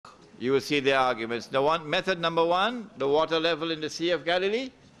you will see their arguments. Method number one, the water level in the Sea of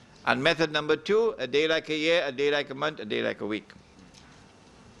Galilee. And method number two, a day like a year, a day like a month, a day like a week.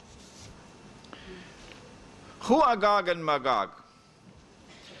 Who are Gog and Magog?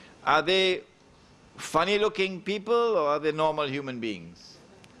 Are they funny-looking people or are they normal human beings?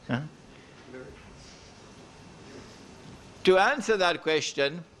 Huh? To answer that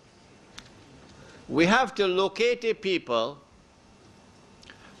question, we have to locate a people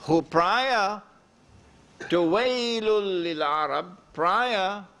who prior to Waylul lil Arab,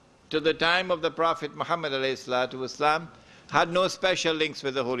 prior to the time of the Prophet Muhammad ﷺ, had no special links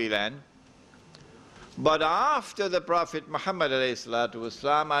with the Holy Land. But after the Prophet Muhammad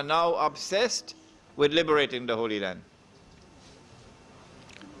ﷺ are now obsessed with liberating the Holy Land.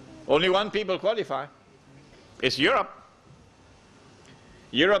 Only one people qualify. It's Europe.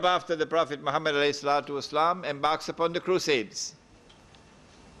 Europe after the Prophet Muhammad ﷺ embarks upon the Crusades.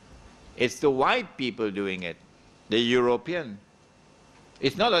 It's the white people doing it, the European.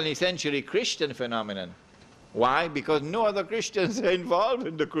 It's not an essentially Christian phenomenon. Why? Because no other Christians are involved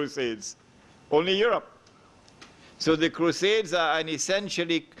in the Crusades. Only Europe. So the Crusades are an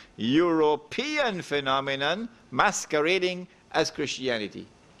essentially European phenomenon masquerading as Christianity.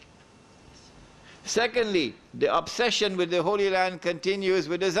 Secondly, the obsession with the Holy Land continues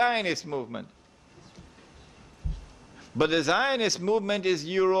with the Zionist movement. But the Zionist movement is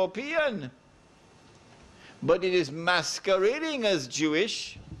European. But it is masquerading as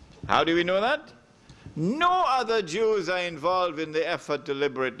Jewish. How do we know that? No other Jews are involved in the effort to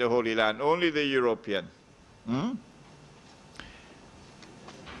liberate the Holy Land, only the European. And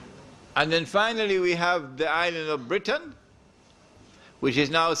then finally we have the island of Britain, which is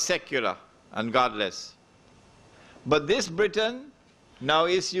now secular and godless. But this Britain now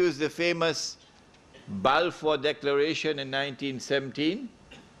issues the famous Balfour Declaration in 1917,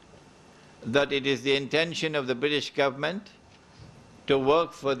 that it is the intention of the British government to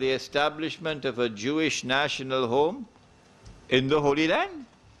work for the establishment of a Jewish national home in the Holy Land.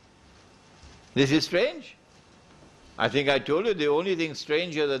 This is strange. I think I told you the only thing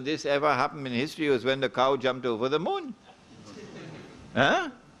stranger than this ever happened in history was when the cow jumped over the moon. Huh?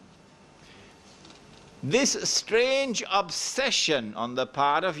 This strange obsession on the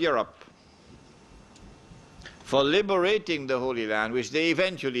part of Europe for liberating the Holy Land, which they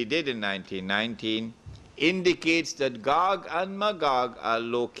eventually did in 1919, indicates that Gog and Magog are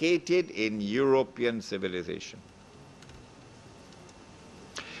located in European civilization.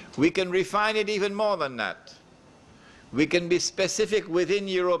 We can refine it even more than that. We can be specific within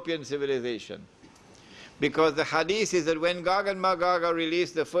European civilization. Because the hadith is that when Gog and Magog are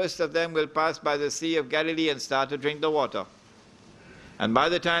released, the first of them will pass by the Sea of Galilee and start to drink the water. And by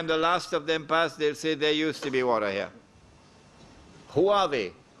the time the last of them pass, they'll say there used to be water here. Who are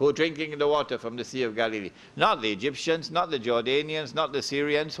they who are drinking the water from the Sea of Galilee? Not the Egyptians, not the Jordanians, not the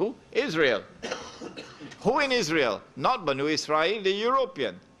Syrians. Who? Israel. Who in Israel? Not Banu Israel, the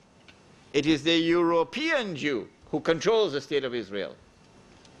European. It is the European Jew who controls the state of Israel.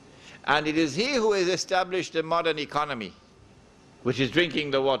 And it is he who has established the modern economy, which is drinking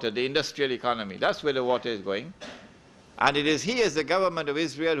the water, the industrial economy. That's where the water is going. And it is he as the government of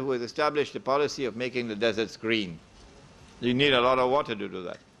Israel who has established the policy of making the deserts green. You need a lot of water to do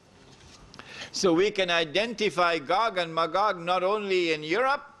that. So we can identify Gog and Magog not only in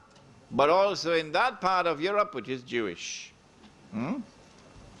Europe, but also in that part of Europe which is Jewish.